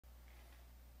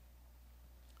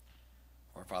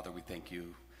Father, we thank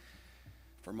you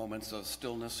for moments of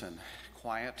stillness and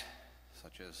quiet,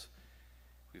 such as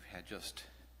we've had just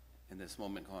in this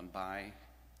moment gone by.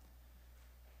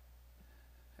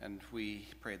 And we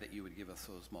pray that you would give us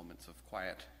those moments of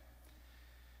quiet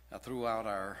throughout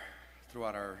our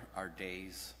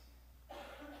days,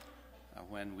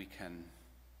 when we can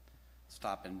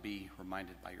stop and be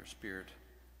reminded by your Spirit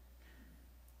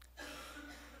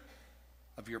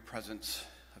of your presence,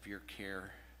 of your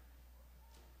care,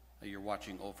 that you're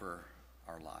watching over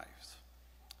our lives.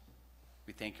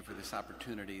 We thank you for this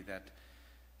opportunity that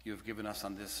you have given us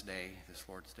on this day, this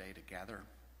Lord's Day, to gather,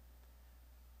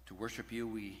 to worship you.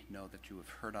 We know that you have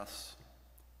heard us,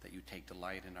 that you take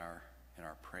delight in our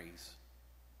praise.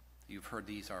 You've heard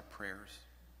these, our prayers.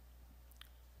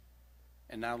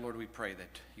 And now, Lord, we pray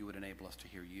that you would enable us to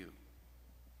hear you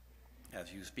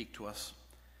as you speak to us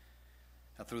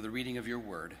through the reading of your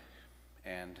word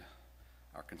and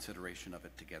our consideration of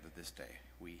it together this day.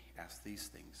 We ask these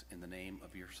things in the name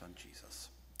of your Son, Jesus.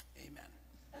 Amen.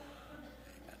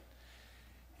 Amen.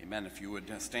 Amen. If you would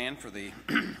stand for the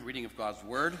reading of God's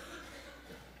word. You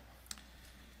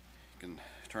can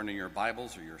turn in your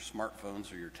Bibles or your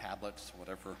smartphones or your tablets,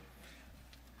 whatever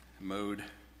mode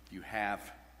you have.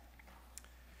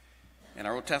 And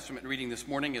our Old Testament reading this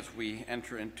morning, as we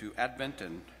enter into Advent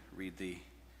and read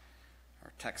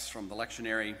our text from the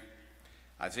lectionary,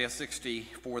 Isaiah 60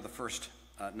 for the first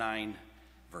 9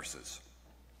 verses.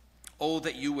 Oh,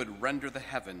 that you would render the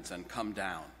heavens and come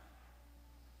down,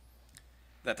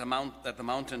 that the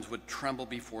mountains would tremble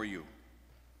before you,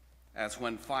 as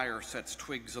when fire sets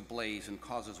twigs ablaze and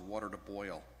causes water to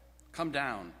boil. Come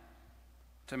down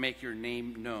to make your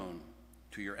name known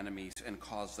to your enemies and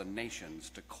cause the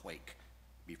nations to quake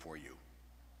before you.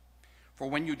 For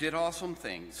when you did awesome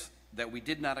things that we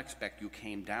did not expect, you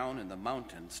came down and the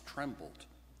mountains trembled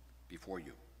before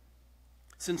you.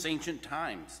 Since ancient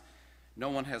times, no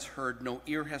one has heard, no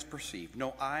ear has perceived,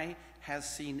 no eye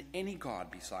has seen any God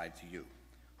besides you,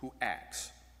 who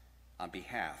acts on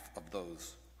behalf of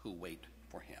those who wait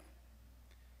for him.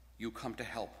 You come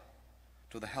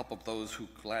to the help of those who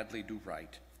gladly do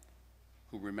right,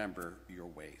 who remember your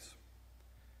ways.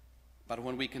 But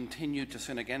when we continued to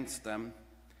sin against them,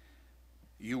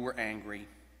 you were angry.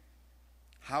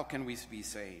 How can we be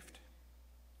saved?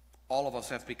 All of us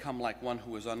have become like one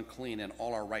who is unclean, and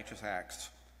all our righteous acts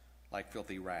like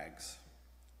filthy rags.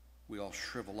 We all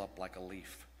shrivel up like a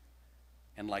leaf,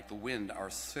 and like the wind, our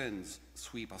sins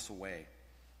sweep us away.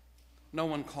 No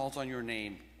one calls on your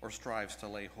name or strives to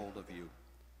lay hold of you,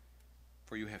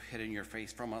 for you have hidden your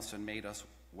face from us and made us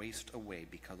waste away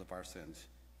because of our sins.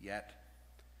 Yet,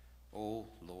 O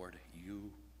Lord, you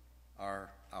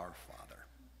are our Father.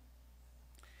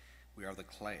 We are the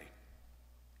clay.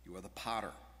 You are the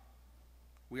potter.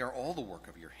 We are all the work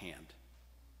of your hand.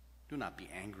 Do not be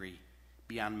angry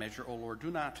beyond measure, O Lord.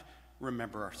 Do not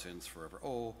remember our sins forever.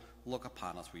 Oh, look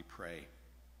upon us, we pray,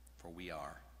 for we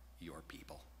are your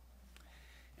people.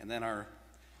 And then our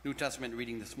New Testament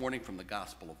reading this morning from the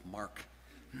Gospel of Mark,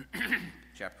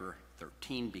 chapter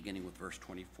 13, beginning with verse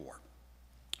 24,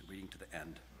 reading to the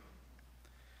end.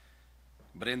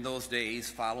 But in those days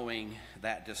following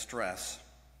that distress,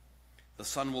 the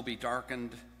sun will be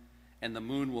darkened, and the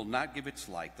moon will not give its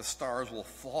light. The stars will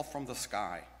fall from the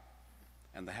sky,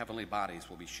 and the heavenly bodies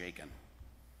will be shaken.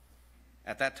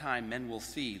 At that time, men will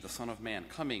see the Son of Man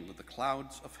coming with the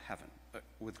clouds of heaven,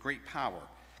 with great power,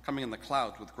 coming in the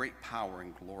clouds with great power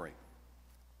and glory.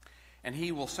 And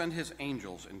he will send his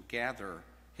angels and gather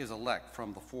his elect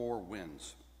from the four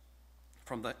winds,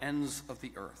 from the ends of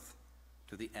the earth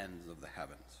to the ends of the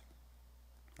heavens.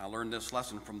 Now learn this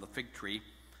lesson from the fig tree.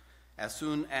 As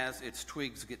soon as its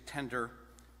twigs get tender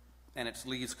and its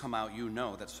leaves come out, you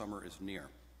know that summer is near.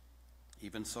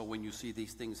 Even so, when you see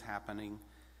these things happening,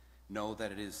 know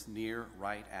that it is near,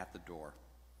 right at the door.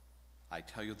 I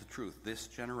tell you the truth, this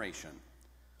generation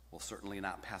will certainly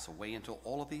not pass away until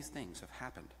all of these things have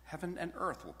happened. Heaven and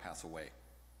earth will pass away,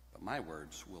 but my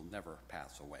words will never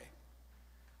pass away.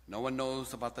 No one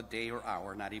knows about the day or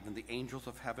hour, not even the angels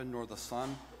of heaven nor the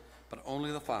Son, but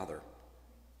only the Father.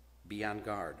 Be on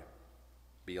guard.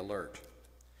 Be alert.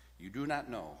 You do not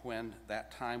know when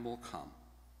that time will come.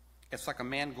 It's like a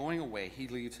man going away. He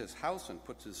leaves his house and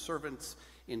puts his servants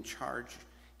in charge,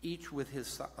 each with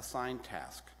his assigned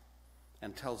task,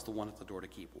 and tells the one at the door to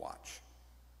keep watch.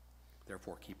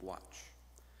 Therefore, keep watch,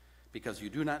 because you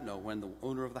do not know when the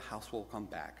owner of the house will come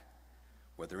back,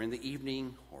 whether in the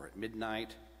evening or at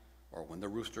midnight, or when the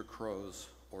rooster crows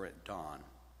or at dawn.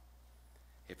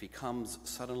 If he comes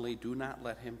suddenly, do not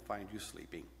let him find you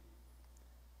sleeping.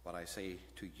 What I say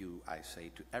to you, I say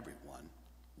to everyone,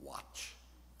 watch.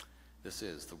 This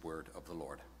is the word of the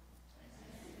Lord.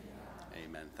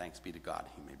 Amen. Thanks be to God.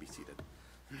 You may be seated.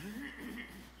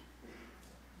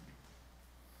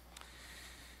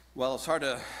 Well, it's hard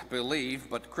to believe,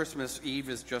 but Christmas Eve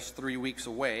is just 3 weeks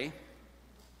away.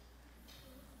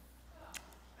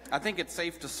 I think it's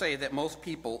safe to say that most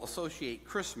people associate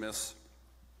Christmas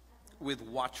with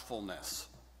watchfulness.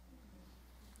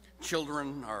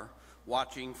 Children are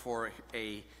watching for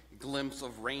a glimpse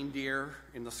of reindeer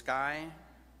in the sky,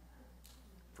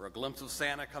 for a glimpse of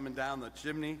Santa coming down the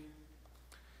chimney.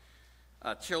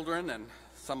 Children, and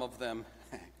some of them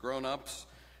grown-ups,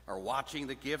 are watching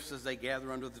the gifts as they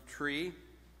gather under the tree,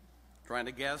 trying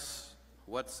to guess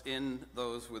what's in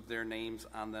those with their names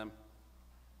on them.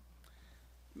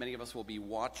 Many of us will be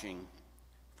watching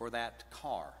for that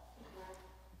car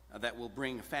that will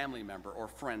bring a family member or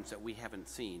friends that we haven't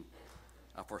seen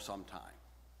for some time.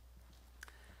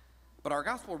 But our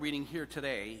gospel reading here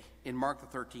today in Mark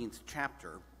the 13th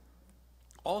chapter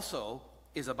also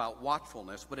is about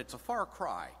watchfulness, but it's a far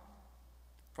cry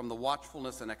from the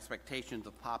watchfulness and expectations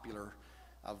of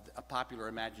a popular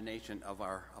imagination of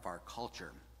our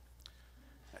culture.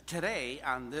 Today,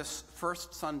 on this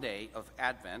first Sunday of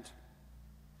Advent,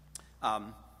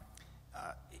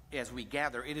 as we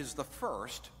gather, it is the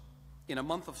first in a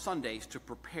month of Sundays to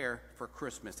prepare for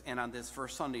Christmas. And on this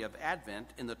first Sunday of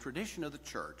Advent, in the tradition of the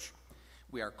church,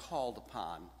 we are called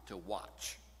upon to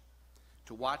watch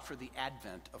for the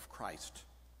advent of Christ,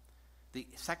 the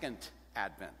second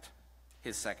advent,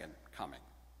 his second coming.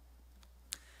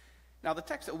 Now, the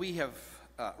text that we have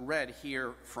read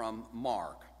here from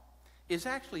Mark is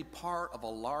actually part of a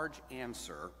large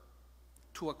answer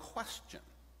to a question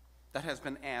that has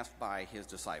been asked by his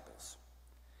disciples.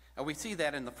 And we see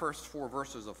that in the first 4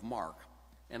 verses of Mark,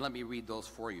 and let me read those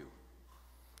for you.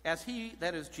 As he,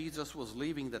 that is Jesus, was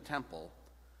leaving the temple,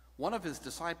 one of his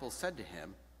disciples said to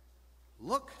him,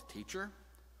 "Look, teacher,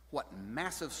 what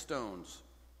massive stones,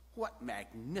 what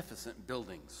magnificent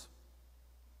buildings."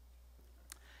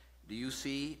 "Do you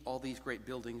see all these great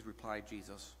buildings?" replied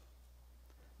Jesus.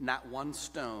 "Not one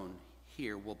stone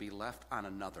here will be left on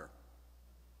another.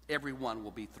 Every one will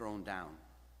be thrown down."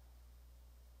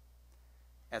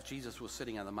 As Jesus was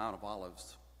sitting on the Mount of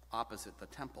Olives opposite the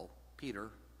temple,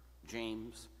 Peter,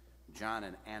 James, John,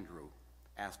 and Andrew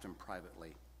asked him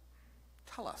privately,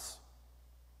 "Tell us,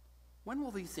 when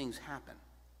will these things happen?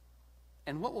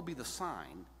 And what will be the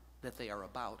sign that they are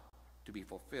about to be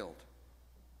fulfilled?"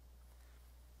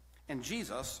 And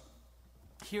Jesus,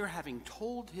 here having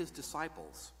told his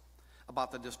disciples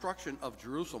about the destruction of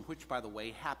Jerusalem, which, by the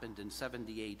way, happened in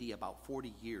 70 AD, about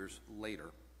 40 years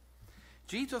later,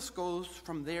 Jesus goes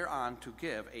from there on to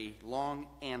give a long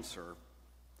answer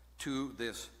to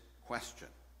this question.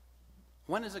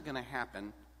 When is it going to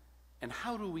happen, and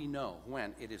how do we know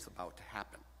when it is about to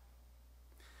happen?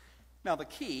 Now, the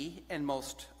key and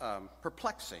most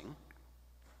perplexing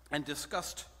and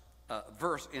discussed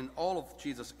verse in all of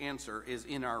Jesus' answer is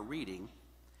in our reading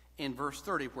in verse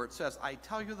 30, where it says, "I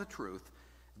tell you the truth,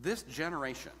 this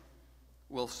generation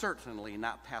will certainly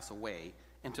not pass away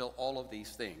until all of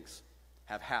these things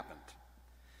have happened."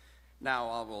 Now,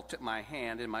 I will tip my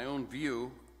hand. In my own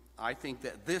view, I think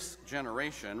that this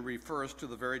generation refers to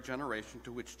the very generation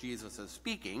to which Jesus is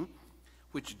speaking,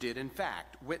 which did, in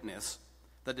fact, witness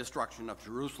the destruction of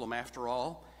Jerusalem. After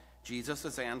all, Jesus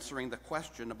is answering the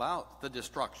question about the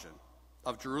destruction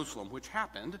of Jerusalem, which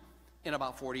happened in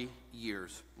about 40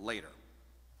 years later.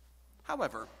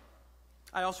 However,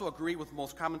 I also agree with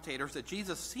most commentators that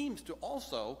Jesus seems to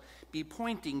also be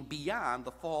pointing beyond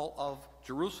the fall of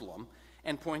Jerusalem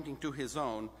and pointing to his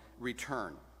own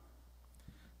return.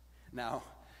 Now,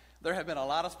 there have been a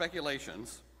lot of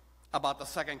speculations about the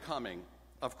second coming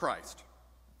of Christ.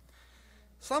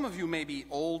 Some of you may be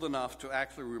old enough to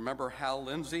actually remember Hal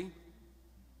Lindsey,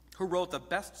 who wrote the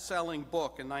best-selling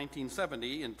book in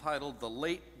 1970 entitled The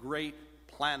Late Great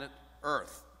Planet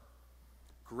Earth.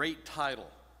 Great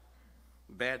title.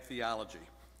 Bad theology.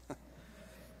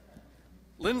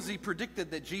 Lindsay predicted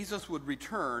that Jesus would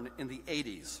return in the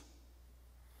 80s.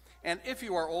 And if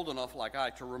you are old enough like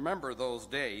I to remember those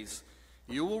days,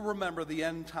 you will remember the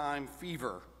end-time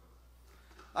fever.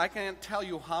 I can't tell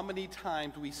you how many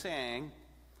times we sang,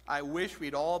 "I wish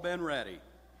we'd all been ready,"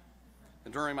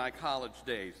 during my college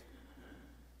days.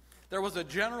 There was a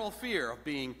general fear of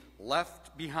being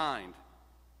left behind.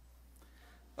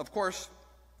 Of course,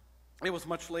 it was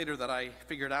much later that I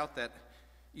figured out that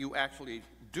you actually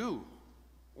do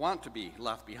want to be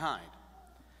left behind.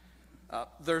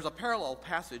 There's a parallel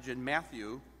passage in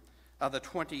Matthew, the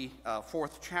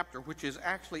 24th chapter, which is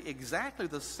actually exactly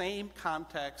the same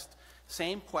context,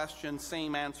 Same question,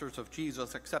 same answers of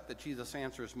Jesus, except that Jesus'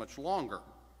 answer is much longer.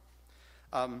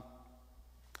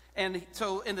 And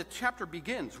so the chapter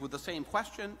begins with the same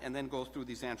question and then goes through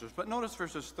these answers. But notice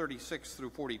verses 36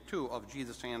 through 42 of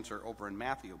Jesus' answer over in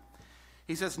Matthew.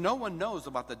 He says, "No one knows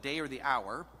about the day or the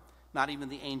hour, not even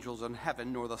the angels in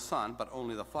heaven, nor the Son, but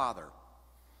only the Father.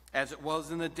 As it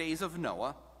was in the days of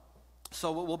Noah,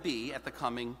 so it will be at the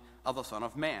coming of the Son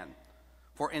of Man.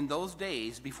 For in those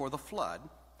days before the flood,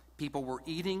 people were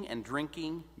eating and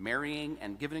drinking, marrying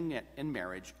and giving in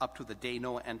marriage up to the day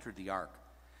Noah entered the ark.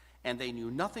 And they knew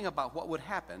nothing about what would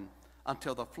happen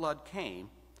until the flood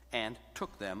came and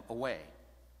took them away.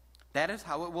 That is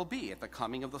how it will be at the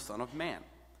coming of the Son of Man.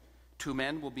 2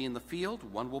 men will be in the field,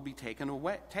 one will be taken,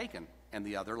 and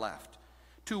the other left.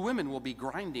 2 women will be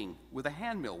grinding with a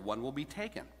handmill, one will be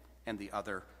taken, and the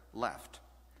other left.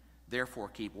 Therefore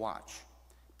keep watch,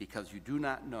 because you do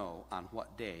not know on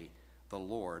what day the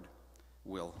Lord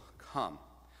will come."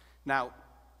 Now,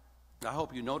 I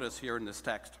hope you notice here in this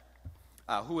text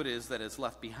who it is that is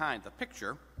left behind. The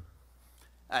picture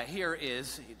here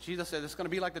is, Jesus said it's going to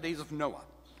be like the days of Noah,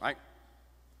 right?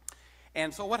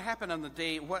 And so what happened on the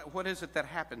day, what is it that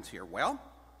happens here? Well,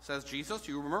 says Jesus,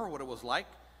 you remember what it was like.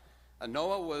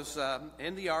 Noah was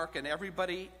in the ark, and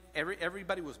everybody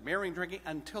was marrying, drinking,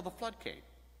 until the flood came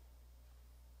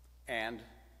and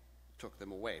took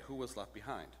them away. Who was left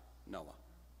behind? Noah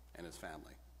and his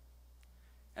family.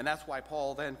 And that's why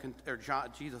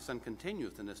Jesus then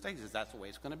continues in this text. He says that's the way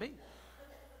it's going to be.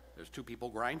 There's 2 people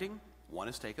grinding, one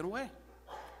is taken away,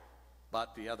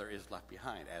 but the other is left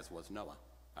behind, as was Noah.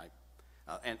 Right?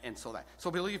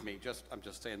 So believe me, I'm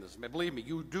just saying this. Believe me,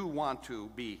 you do want to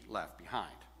be left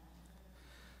behind.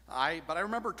 But I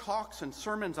remember talks and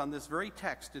sermons on this very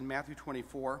text in Matthew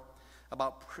 24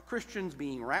 about Christians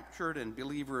being raptured and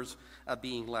believers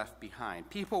being left behind.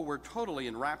 People were totally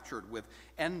enraptured with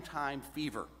end-time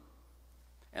fever.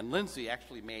 And Lindsay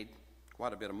actually made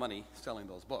quite a bit of money selling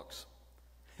those books.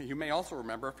 You may also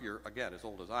remember, if you're, again, as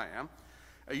old as I am,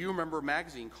 you remember a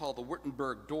magazine called The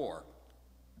Wittenberg Door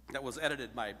that was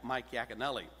edited by Mike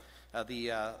Yaconelli.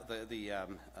 The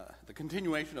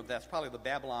continuation of that's probably the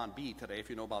Babylon Bee today. If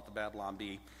you know about the Babylon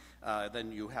Bee,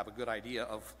 then you have a good idea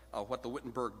of what the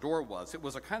Wittenberg Door was. It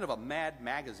was a kind of a mad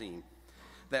magazine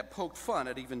that poked fun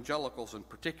at evangelicals in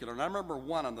particular. And I remember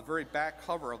one on the very back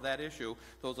cover of that issue,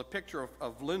 there was a picture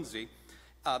of Lindsay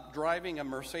driving a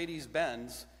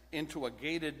Mercedes-Benz into a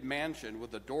gated mansion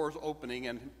with the doors opening,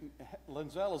 and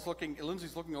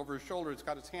Lindsay's looking over his shoulder. He's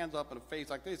got his hands up and a face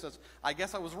like this. He says, "I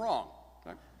guess I was wrong."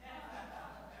 Right?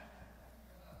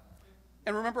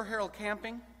 And remember Harold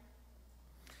Camping?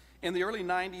 In the early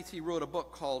 90s, he wrote a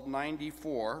book called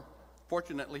 94.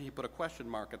 Fortunately, he put a question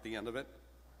mark at the end of it.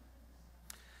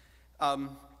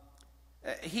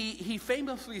 He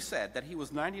famously said that he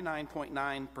was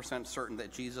 99.9% certain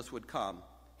that Jesus would come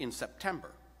in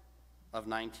September of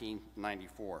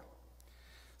 1994.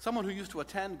 Someone who used to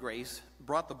attend Grace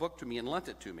brought the book to me and lent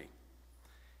it to me.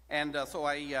 And so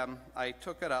I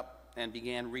took it up and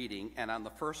began reading, and on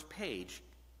the first page,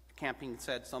 Camping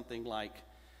said something like,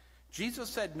 Jesus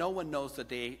said no one knows the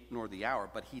day nor the hour,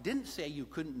 but he didn't say you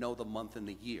couldn't know the month and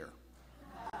the year.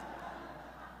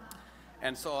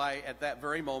 And so I, at that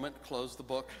very moment, closed the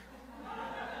book,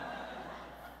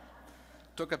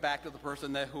 took it back to the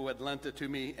person who had lent it to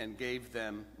me, and gave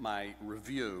them my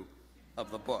review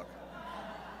of the book.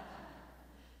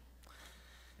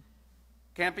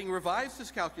 Camping revised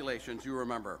his calculations, you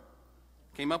remember.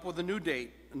 Came up with a new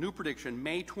date, a new prediction,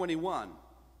 May 21,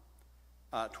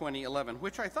 2011,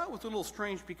 which I thought was a little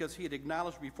strange because he had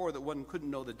acknowledged before that one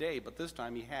couldn't know the day, but this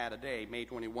time he had a day, May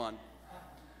 21.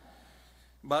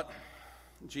 But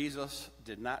Jesus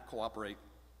did not cooperate,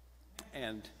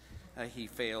 and he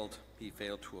failed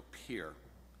to appear.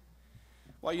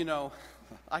 Well, you know,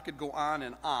 I could go on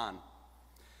and on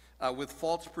with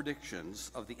false predictions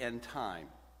of the end time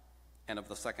and of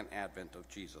the second advent of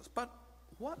Jesus. But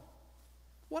what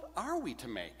are we to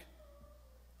make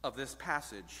of this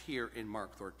passage here in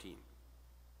Mark 13?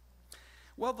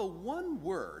 Well, the one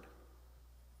word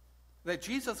that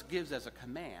Jesus gives as a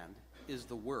command is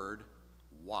the word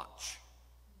watch.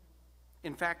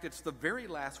 In fact, it's the very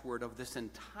last word of this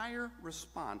entire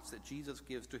response that Jesus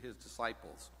gives to his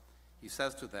disciples. He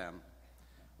says to them,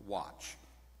 watch.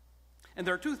 And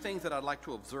there are 2 things that I'd like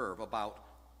to observe about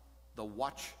the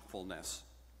watchfulness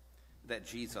that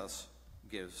Jesus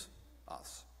gives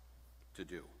us to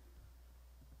do.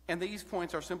 And these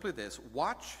points are simply this: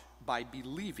 watch by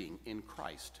believing in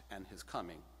Christ and his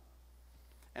coming.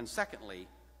 And secondly,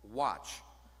 watch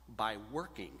by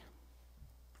working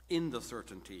in the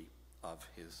certainty of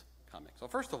his coming. So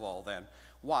first of all, then,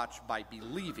 watch by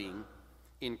believing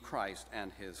in Christ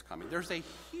and his coming. There's a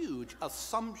huge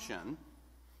assumption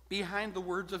behind the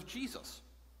words of Jesus.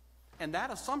 And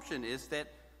that assumption is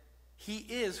that he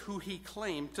is who he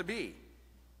claimed to be.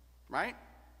 Right?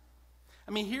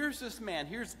 I mean, here's this man,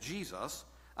 here's Jesus,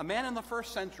 a man in the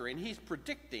first century, and he's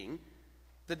predicting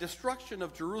the destruction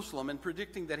of Jerusalem and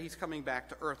predicting that he's coming back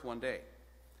to earth one day.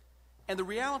 And the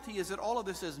reality is that all of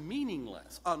this is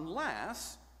meaningless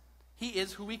unless he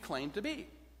is who he claimed to be.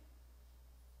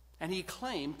 And he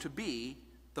claimed to be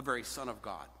the very Son of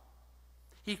God.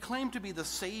 He claimed to be the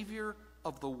Savior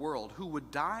of the world who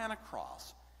would die on a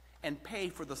cross and pay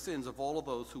for the sins of all of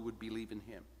those who would believe in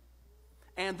him.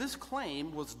 And this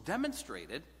claim was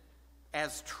demonstrated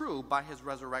as true by his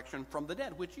resurrection from the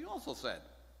dead, which he also said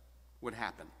would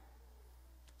happen.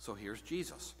 So here's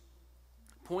Jesus,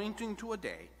 pointing to a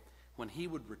day when he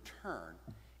would return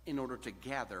in order to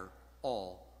gather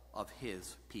all of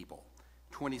his people.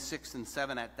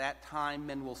 26:7, at that time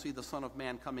men will see the Son of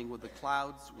Man coming with the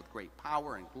clouds with great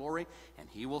power and glory, and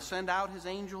he will send out his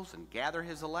angels and gather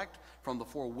his elect from the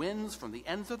four winds, from the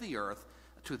ends of the earth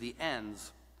to the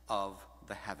ends of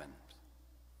the heavens.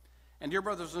 And dear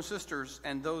brothers and sisters,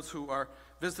 and those who are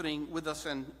visiting with us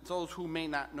and those who may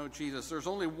not know Jesus, there's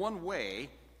only one way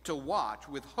to watch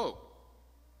with hope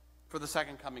for the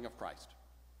second coming of Christ.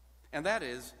 And that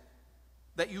is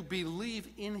that you believe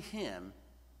in him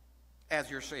as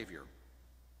your Savior.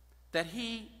 That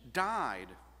he died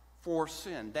for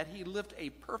sin, that he lived a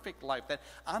perfect life, that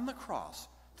on the cross,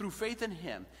 through faith in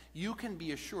him, you can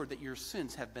be assured that your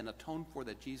sins have been atoned for,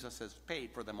 that Jesus has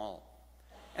paid for them all.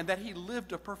 And that he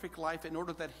lived a perfect life in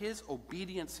order that his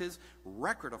obedience, his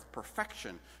record of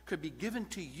perfection, could be given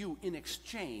to you in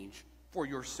exchange for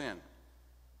your sin.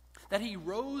 That he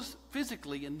rose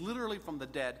physically and literally from the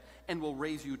dead and will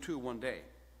raise you too one day.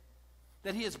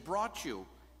 That he has brought you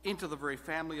into the very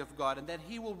family of God, and that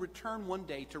he will return one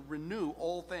day to renew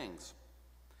all things.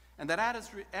 And that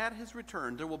at his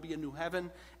return there will be a new heaven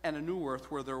and a new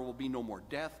earth where there will be no more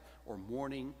death or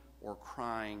mourning or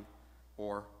crying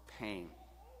or pain.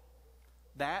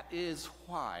 That is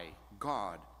why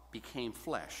God became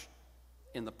flesh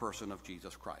in the person of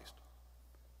Jesus Christ.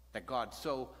 That God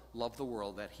so loved the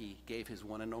world that he gave his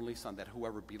one and only Son, that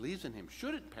whoever believes in him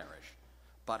shouldn't perish,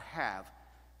 but have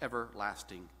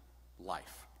everlasting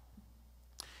life.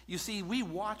 You see, we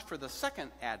watch for the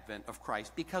second advent of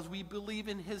Christ because we believe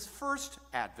in his first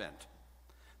advent,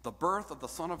 the birth of the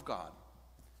Son of God,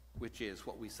 which is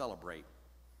what we celebrate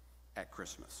at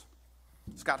Christmas.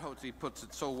 Scott Hotze puts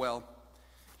it so well.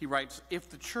 He writes, if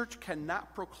the church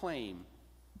cannot proclaim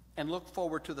and look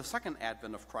forward to the second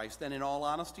advent of Christ, then in all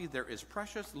honesty, there is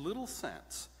precious little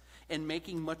sense in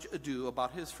making much ado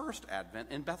about his first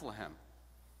advent in Bethlehem.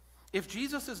 If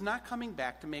Jesus is not coming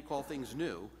back to make all things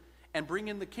new and bring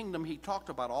in the kingdom he talked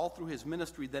about all through his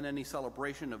ministry, then any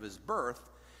celebration of his birth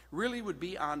really would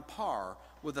be on par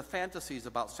with the fantasies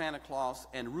about Santa Claus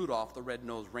and Rudolph the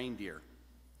red-nosed reindeer,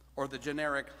 or the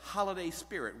generic holiday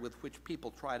spirit with which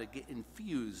people try to get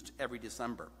infused every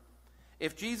December.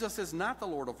 If Jesus is not the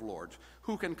Lord of Lords,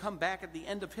 who can come back at the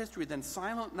end of history, then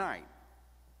Silent Night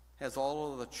has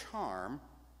all of the charm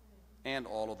and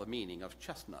all of the meaning of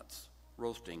chestnuts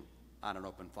roasting on an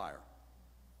open fire.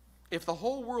 If the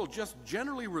whole world just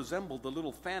generally resembled the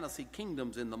little fantasy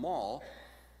kingdoms in the mall,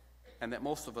 and that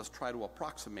most of us try to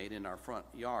approximate in our front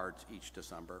yards each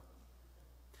December,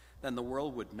 then the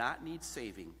world would not need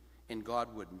saving, and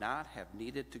God would not have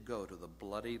needed to go to the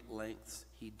bloody lengths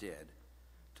he did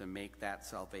to make that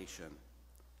salvation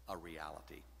a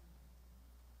reality.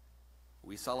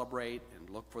 We celebrate and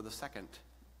look for the second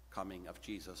coming of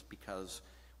Jesus because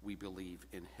we believe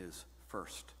in his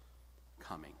first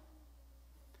coming.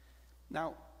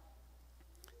 Now,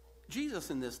 Jesus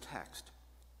in this text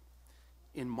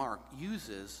in Mark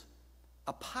uses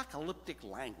apocalyptic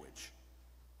language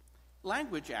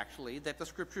actually that the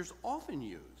scriptures often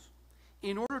use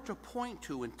in order to point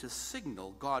to and to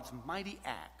signal God's mighty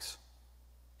acts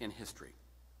in history.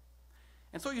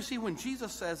 And so you see, when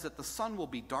Jesus says that the sun will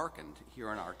be darkened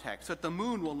here in our text, that the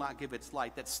moon will not give its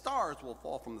light, that stars will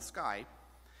fall from the sky,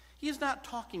 he is not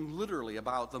talking literally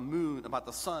about the moon, about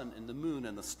the sun and the moon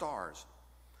and the stars.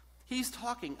 He's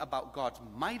talking about God's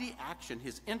mighty action,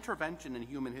 his intervention in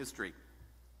human history.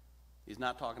 He's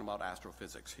not talking about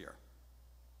astrophysics here.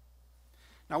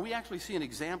 Now, we actually see an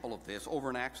example of this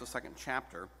over in Acts, the 2nd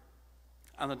chapter.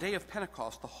 On the day of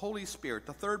Pentecost, the Holy Spirit,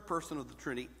 the third person of the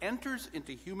Trinity, enters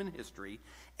into human history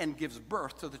and gives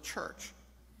birth to the church.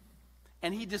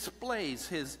 And he displays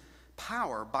his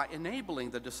power by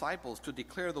enabling the disciples to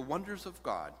declare the wonders of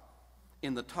God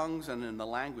in the tongues and in the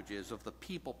languages of the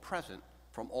people present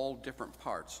from all different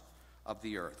parts of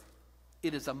the earth.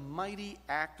 It is a mighty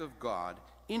act of God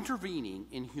intervening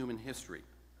in human history.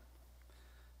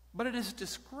 But it is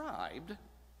described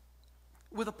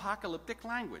with apocalyptic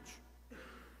language.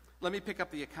 Let me pick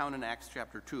up the account in Acts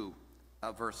chapter 2,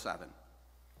 verse 7.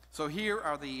 So here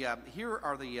are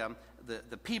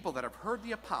the people that have heard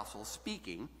the apostles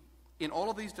speaking in all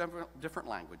of these different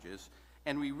languages,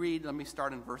 and we read. Let me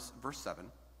start in verse 7.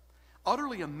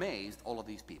 Utterly amazed, all of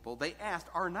these people, they asked,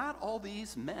 "Are not all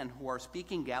these men who are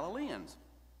speaking Galileans?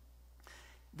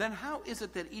 Then how is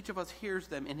it that each of us hears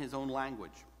them in his own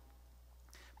language?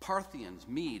 Parthians,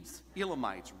 Medes,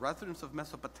 Elamites, residents of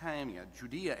Mesopotamia,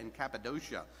 Judea and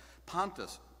Cappadocia,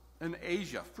 Pontus and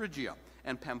Asia, Phrygia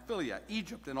and Pamphylia,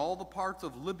 Egypt and all the parts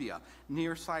of Libya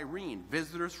near Cyrene,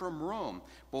 visitors from Rome,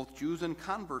 both Jews and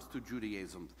converts to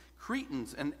Judaism,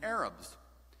 Cretans and Arabs.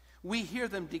 We hear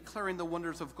them declaring the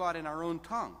wonders of God in our own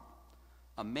tongue."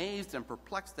 Amazed and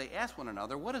perplexed, they asked one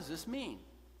another, "What does this mean?"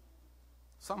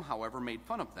 Some, however, made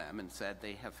fun of them and said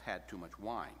they have had too much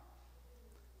wine.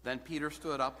 Then Peter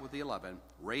stood up with the 11,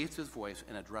 raised his voice,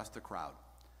 and addressed the crowd.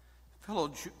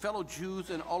 Fellow Jews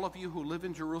and all of you who live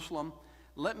in Jerusalem,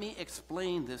 let me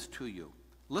explain this to you.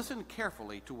 Listen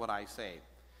carefully to what I say.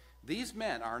 These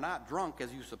men are not drunk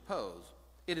as you suppose.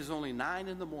 It is only 9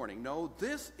 a.m. No,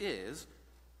 this is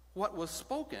what was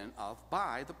spoken of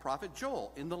by the prophet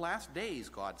Joel. In the last days,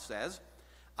 God says,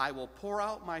 I will pour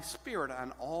out my spirit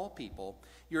on all people.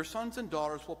 Your sons and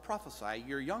daughters will prophesy.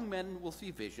 Your young men will see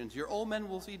visions. Your old men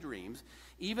will see dreams.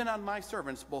 Even on my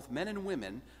servants, both men and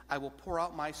women, I will pour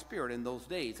out my spirit in those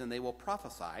days, and they will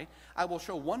prophesy. I will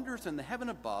show wonders in the heaven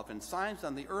above and signs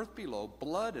on the earth below,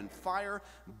 blood and fire,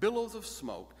 billows of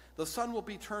smoke. The sun will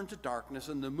be turned to darkness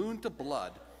and the moon to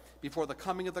blood before the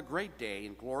coming of the great day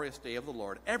and glorious day of the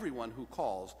Lord. Everyone who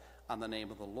calls on the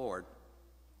name of the Lord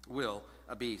will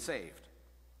be saved.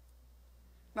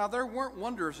 Now, there weren't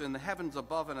wonders in the heavens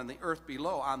above and on the earth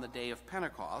below on the day of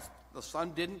Pentecost. The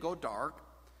sun didn't go dark.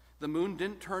 The moon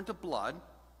didn't turn to blood.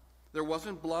 There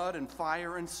wasn't blood and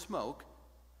fire and smoke.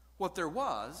 What there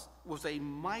was a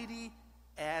mighty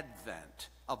advent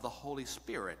of the Holy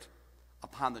Spirit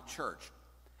upon the church.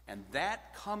 And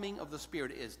that coming of the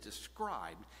Spirit is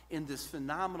described in this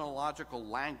phenomenological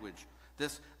language,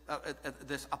 this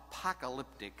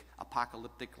apocalyptic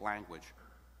language.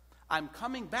 I'm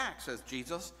coming back, says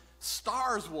Jesus.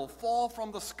 Stars will fall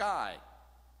from the sky.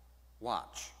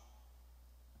 Watch.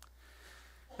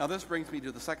 Now, this brings me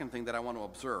to the second thing that I want to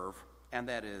observe, and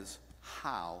that is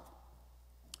how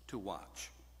to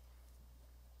watch.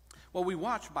 Well, we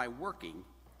watch by working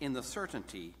in the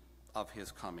certainty of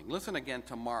his coming. Listen again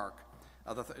to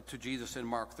to Jesus in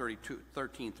Mark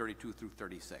 13, 32 through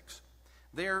 36.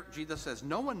 There, Jesus says,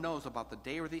 "No one knows about the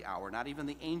day or the hour, not even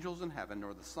the angels in heaven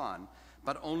nor the Son,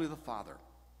 but only the Father.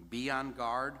 Be on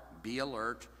guard, be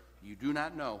alert. You do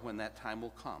not know when that time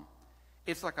will come.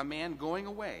 It's like a man going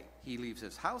away. He leaves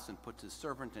his house and puts his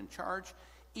servant in charge,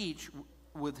 each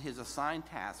with his assigned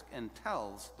task, and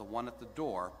tells the one at the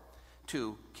door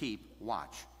to keep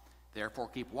watch. Therefore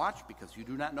keep watch, because you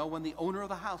do not know when the owner of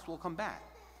the house will come back,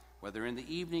 whether in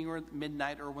the evening or at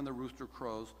midnight or when the rooster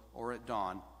crows or at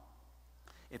dawn.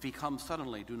 If he comes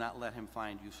suddenly, do not let him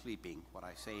find you sleeping. What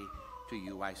I say to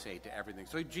you, I say to everything."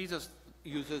 So Jesus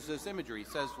uses this imagery. He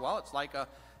says, well, it's like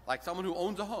someone who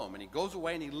owns a home, and he goes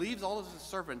away and he leaves all of his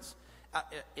servants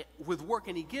with work,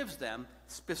 and he gives them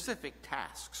specific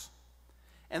tasks.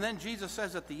 And then Jesus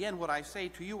says at the end, "What I say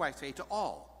to you, I say to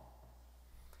all."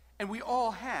 And we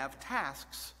all have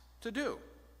tasks to do.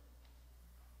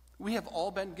 We have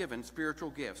all been given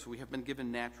spiritual gifts. We have been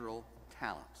given natural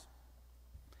talents.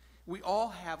 We all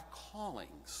have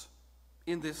callings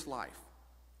in this life.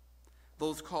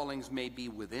 Those callings may be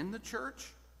within the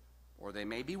church, or they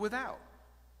may be without.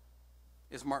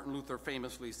 As Martin Luther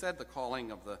famously said, the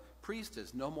calling of the priest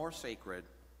is no more sacred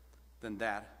than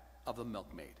that of the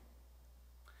milkmaid.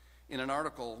 In an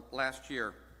article last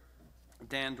year,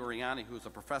 Dan Doriani, who is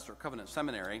a professor at Covenant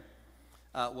Seminary,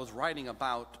 was writing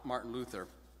about Martin Luther,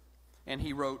 and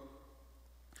he wrote,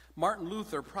 "Martin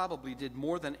Luther probably did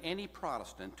more than any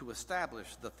Protestant to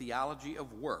establish the theology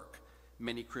of work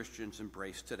many Christians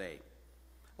embrace today.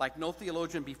 Like no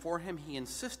theologian before him, he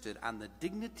insisted on the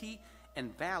dignity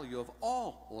and value of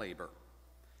all labor.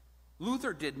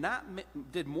 Luther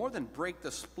did more than break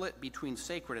the split between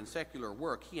sacred and secular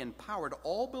work. He empowered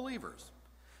all believers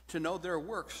to know their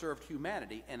work served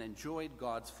humanity and enjoyed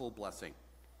God's full blessing.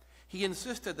 He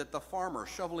insisted that the farmer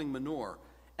shoveling manure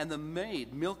and the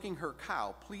maid milking her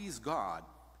cow please God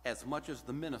as much as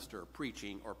the minister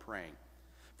preaching or praying.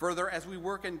 Further, as we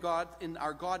work in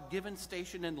our God-given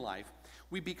station in life,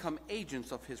 we become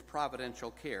agents of his providential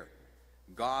care.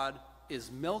 God is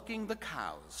milking the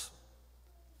cows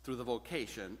through the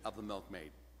vocation of the milkmaid.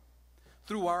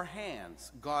 Through our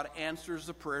hands, God answers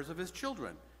the prayers of his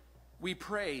children. We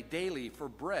pray daily for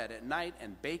bread at night,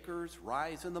 and bakers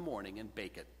rise in the morning and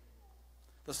bake it.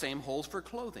 The same holds for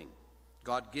clothing.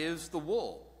 God gives the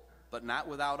wool, but not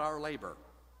without our labor.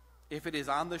 If it is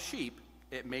on the sheep,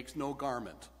 it makes no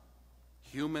garment.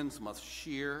 Humans must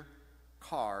shear,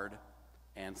 card,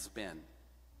 and spin.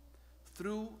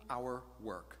 Through our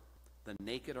work, the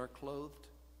naked are clothed,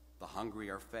 the hungry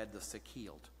are fed, the sick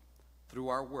healed. Through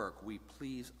our work, we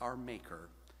please our Maker,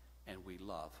 and we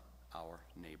love our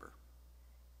neighbor.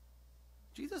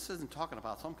 Jesus isn't talking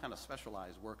about some kind of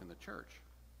specialized work in the church.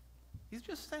 He's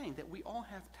just saying that we all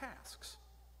have tasks.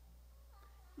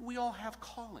 We all have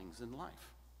callings in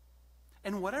life.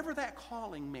 And whatever that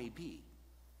calling may be,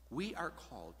 we are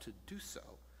called to do so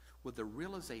with the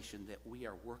realization that we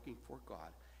are working for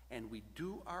God. And we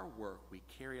do our work, we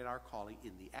carry out our calling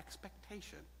in the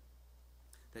expectation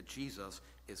that Jesus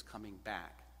is coming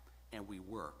back, and we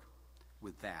work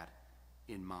with that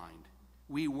in mind.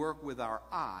 We work with our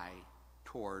eye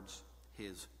towards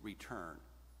his return,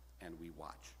 and we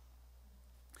watch.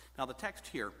 Now, the text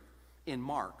here in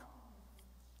Mark,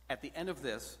 at the end of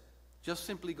this, just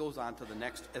simply goes on to the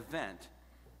next event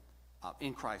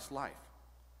in Christ's life.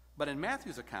 But in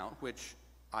Matthew's account, which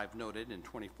I've noted in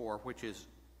 24, which is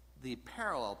the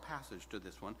parallel passage to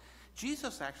this one,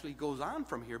 Jesus actually goes on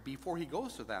from here before he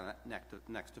goes to that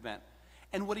next event.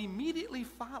 And what immediately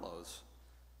follows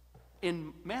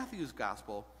in Matthew's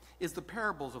gospel is the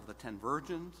parables of the 10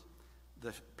 virgins,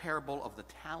 the parable of the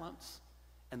talents,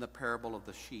 and the parable of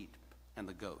the sheep and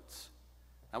the goats.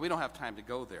 Now, we don't have time to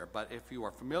go there, but if you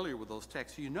are familiar with those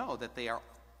texts, you know that they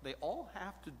all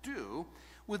have to do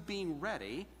with being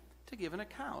ready to give an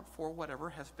account for whatever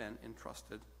has been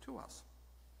entrusted to us.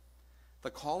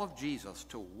 The call of Jesus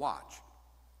to watch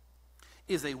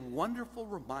is a wonderful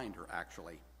reminder,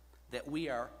 actually, that we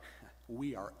are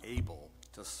able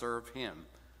to serve him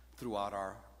throughout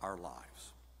our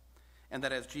lives. And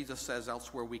that, as Jesus says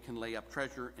elsewhere, we can lay up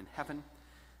treasure in heaven.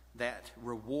 That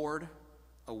reward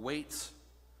awaits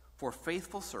for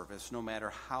faithful service, no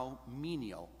matter how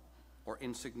menial or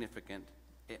insignificant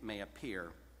it may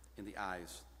appear in the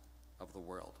eyes of the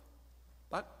world.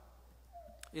 But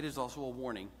it is also a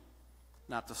warning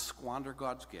not to squander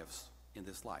God's gifts in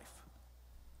this life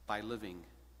by living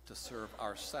to serve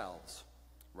ourselves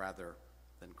rather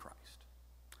than Christ.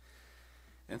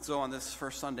 And so on this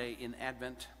first Sunday in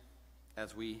Advent,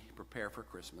 as we prepare for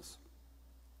Christmas,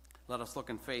 let us look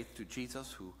in faith to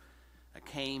Jesus, who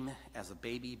came as a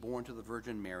baby born to the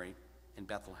Virgin Mary in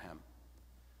Bethlehem,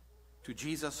 to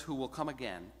Jesus who will come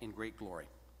again in great glory.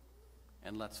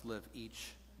 And let's live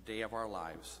each day of our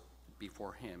lives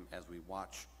before him as we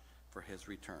watch for his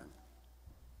return.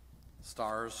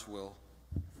 Stars will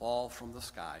fall from the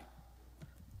sky.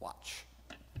 Watch.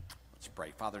 Let's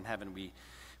pray. Father in heaven, we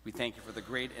thank you for the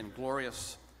great and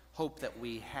glorious hope that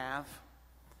we have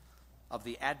of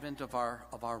the advent of our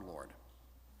Lord.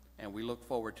 And we look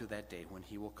forward to that day when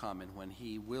he will come and when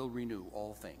he will renew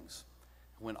all things,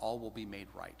 when all will be made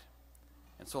right.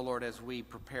 And so, Lord, as we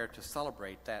prepare to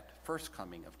celebrate that first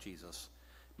coming of Jesus,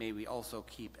 may we also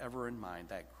keep ever in mind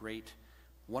that great,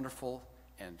 wonderful,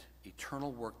 and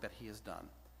eternal work that he has done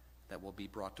that will be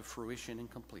brought to fruition and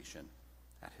completion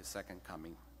at his second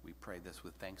coming. We pray this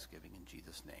with thanksgiving in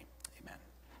Jesus' name. Amen.